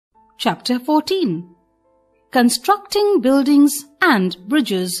Chapter 14. Constructing Buildings and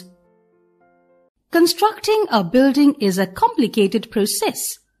Bridges. Constructing a building is a complicated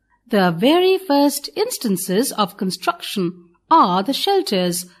process. The very first instances of construction are the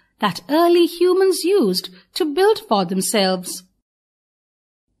shelters that early humans used to build for themselves.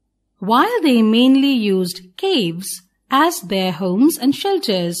 While they mainly used caves as their homes and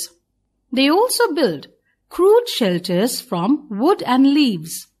shelters, they also built crude shelters from wood and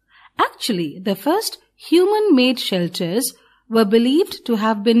leaves. Actually, the first human-made shelters were believed to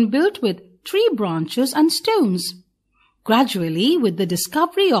have been built with tree branches and stones. Gradually, with the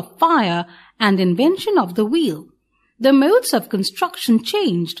discovery of fire and invention of the wheel, the modes of construction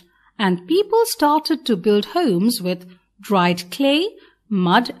changed and people started to build homes with dried clay,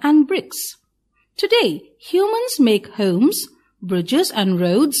 mud and bricks. Today, humans make homes, bridges and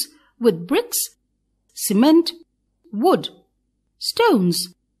roads with bricks, cement, wood,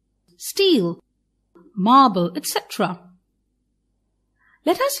 stones, steel, marble, etc.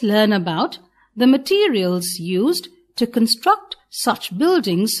 Let us learn about the materials used to construct such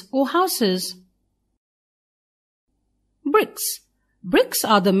buildings or houses. Bricks. Bricks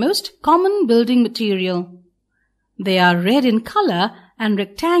are the most common building material. They are red in color and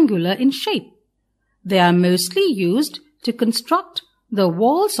rectangular in shape. They are mostly used to construct the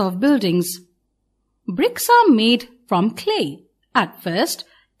walls of buildings. Bricks are made from clay. At first,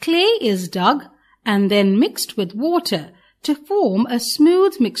 clay is dug and then mixed with water to form a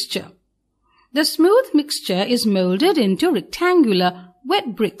smooth mixture. The smooth mixture is molded into rectangular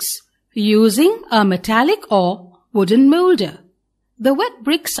wet bricks using a metallic or wooden molder. The wet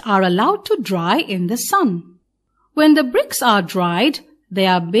bricks are allowed to dry in the sun. When the bricks are dried, they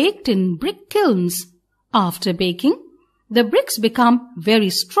are baked in brick kilns. After baking, the bricks become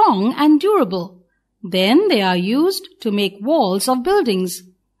very strong and durable. Then they are used to make walls of buildings.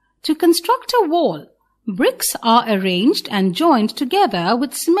 To construct a wall, bricks are arranged and joined together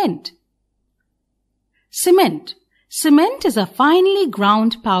with cement. Cement. Cement is a finely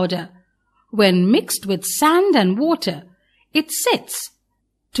ground powder. When mixed with sand and water, it sets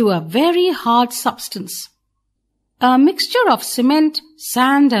to a very hard substance. A mixture of cement,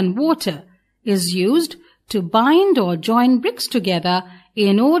 sand and water is used to bind or join bricks together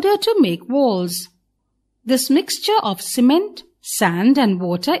in order to make walls. This mixture of cement, sand and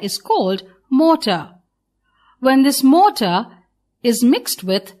water is called mortar. When this mortar is mixed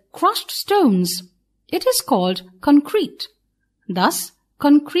with crushed stones, it is called concrete. Thus,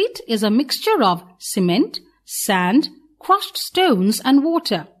 concrete is a mixture of cement, sand, crushed stones and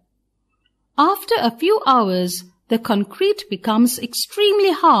water. After a few hours, the concrete becomes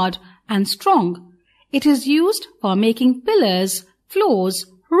extremely hard and strong. It is used for making pillars, floors,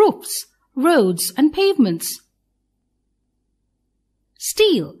 roofs, roads and pavements.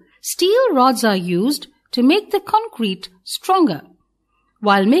 Steel. Steel rods are used to make the concrete stronger.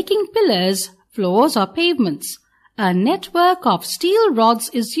 While making pillars, floors or pavements, a network of steel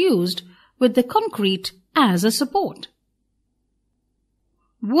rods is used with the concrete as a support.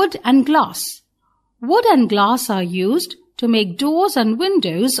 Wood and glass. Wood and glass are used to make doors and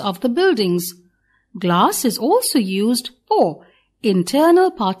windows of the buildings. Glass is also used for internal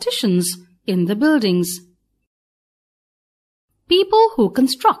partitions in the buildings. People who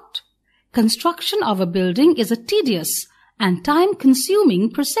construct. Construction of a building is a tedious and time-consuming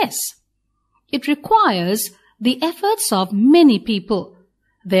process. It requires the efforts of many people.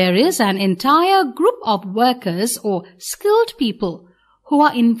 There is an entire group of workers or skilled people who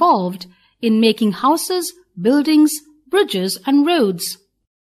are involved in making houses, buildings, bridges and roads.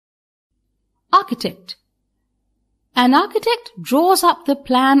 Architect. An architect draws up the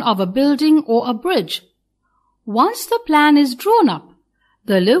plan of a building or a bridge. Once the plan is drawn up,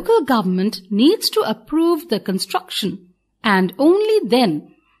 the local government needs to approve the construction, and only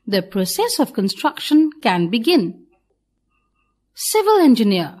then the process of construction can begin. Civil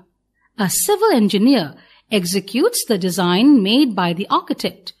engineer. A civil engineer executes the design made by the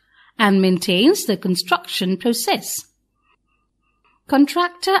architect and maintains the construction process.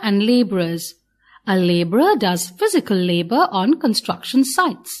 Contractor and laborers. A laborer does physical labor on construction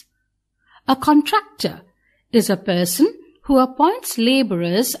sites. A contractor is a person who appoints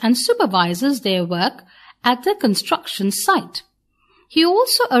laborers and supervises their work at the construction site. He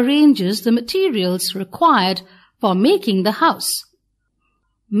also arranges the materials required for making the house.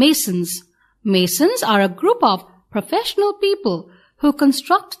 Masons. Masons are a group of professional people who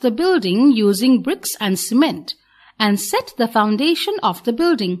construct the building using bricks and cement and set the foundation of the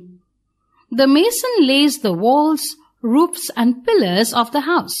building. The mason lays the walls, roofs and pillars of the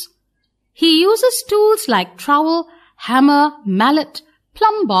house. He uses tools like trowel, hammer, mallet,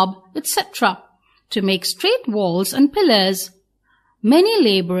 plumb bob, etc., to make straight walls and pillars. Many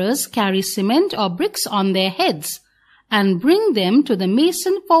laborers carry cement or bricks on their heads and bring them to the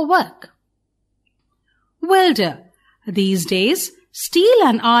mason for work. Welder. These days, steel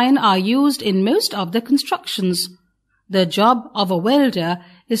and iron are used in most of the constructions. The job of a welder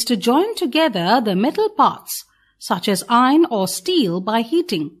is to join together the metal parts, such as iron or steel, by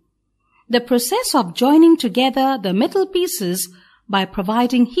heating. The process of joining together the metal pieces by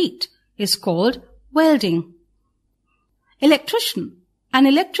providing heat is called welding. Electrician. An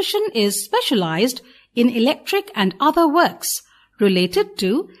electrician is specialized in electric and other works related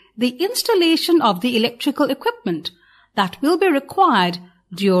to the installation of the electrical equipment that will be required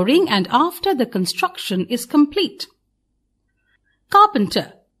during and after the construction is complete.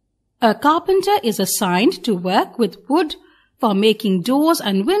 Carpenter. A carpenter is assigned to work with wood for making doors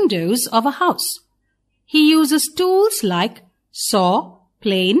and windows of a house. He uses tools like saw,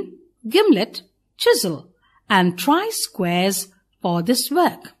 plane, gimlet, chisel, and tri-squares for this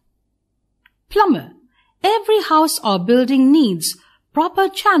work. Plumber. Every house or building needs proper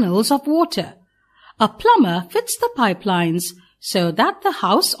channels of water. A plumber fits the pipelines so that the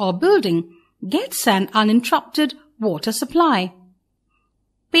house or building gets an uninterrupted water supply.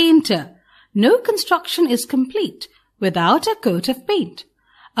 Painter. No construction is complete without a coat of paint.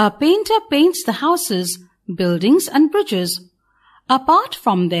 A painter paints the houses, buildings and bridges. Apart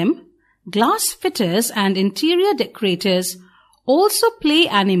from them, glass fitters and interior decorators also play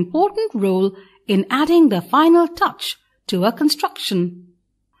an important role in adding the final touch to a construction.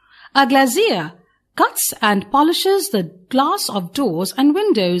 A glazier cuts and polishes the glass of doors and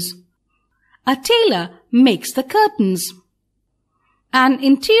windows. A tailor makes the curtains. An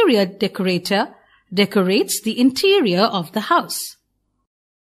interior decorator decorates the interior of the house.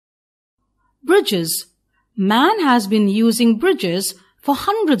 Bridges. Man has been using bridges for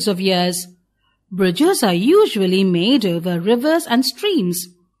hundreds of years. Bridges are usually made over rivers and streams.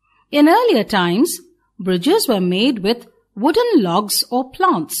 In earlier times, bridges were made with wooden logs or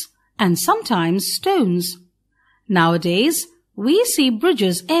plants and sometimes stones. Nowadays, we see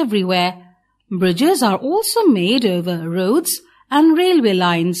bridges everywhere. Bridges are also made over roads and railway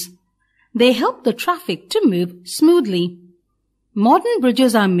lines. They help the traffic to move smoothly. Modern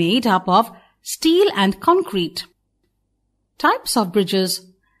bridges are made up of steel and concrete. Types of bridges.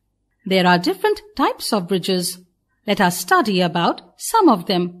 There are different types of bridges. Let us study about some of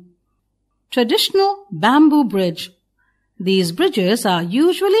them. Traditional bamboo bridge. These bridges are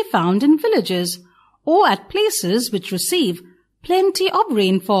usually found in villages or at places which receive plenty of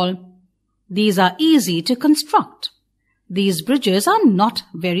rainfall. These are easy to construct. These bridges are not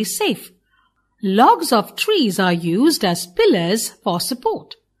very safe. Logs of trees are used as pillars for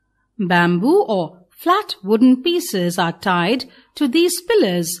support. Bamboo or flat wooden pieces are tied to these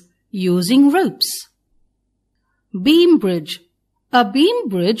pillars using ropes. Beam bridge. A beam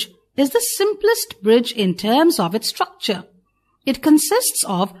bridge is the simplest bridge in terms of its structure. It consists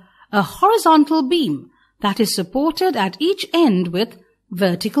of a horizontal beam that is supported at each end with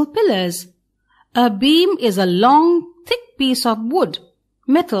vertical pillars. A beam is a long, thick piece of wood,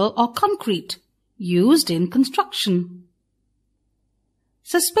 metal or concrete used in construction.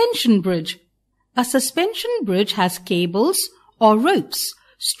 Suspension bridge. A suspension bridge has cables or ropes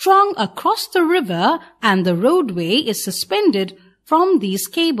strung across the river and the roadway is suspended from these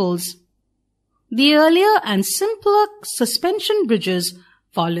cables. The earlier and simpler suspension bridges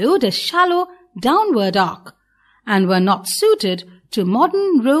followed a shallow downward arc and were not suited to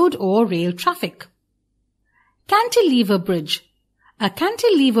modern road or rail traffic. Cantilever bridge. A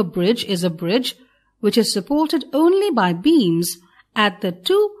cantilever bridge is a bridge which is supported only by beams at the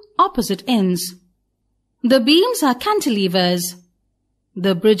two opposite ends. The beams are cantilevers.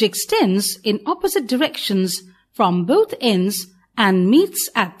 The bridge extends in opposite directions from both ends and meets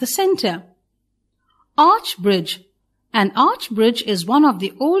at the center. Arch bridge. An arch bridge is one of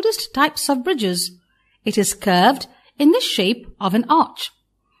the oldest types of bridges. It is curved in the shape of an arch.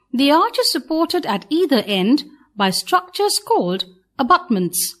 The arch is supported at either end by structures called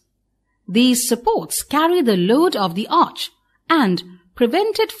abutments. These supports carry the load of the arch and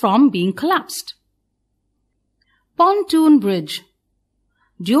prevent it from being collapsed. Pontoon bridge.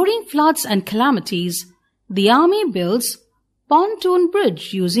 During floods and calamities, the army builds pontoon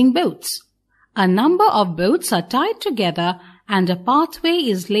bridge using boats. A number of boats are tied together and a pathway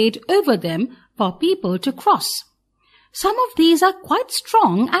is laid over them for people to cross. Some of these are quite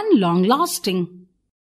strong and long-lasting.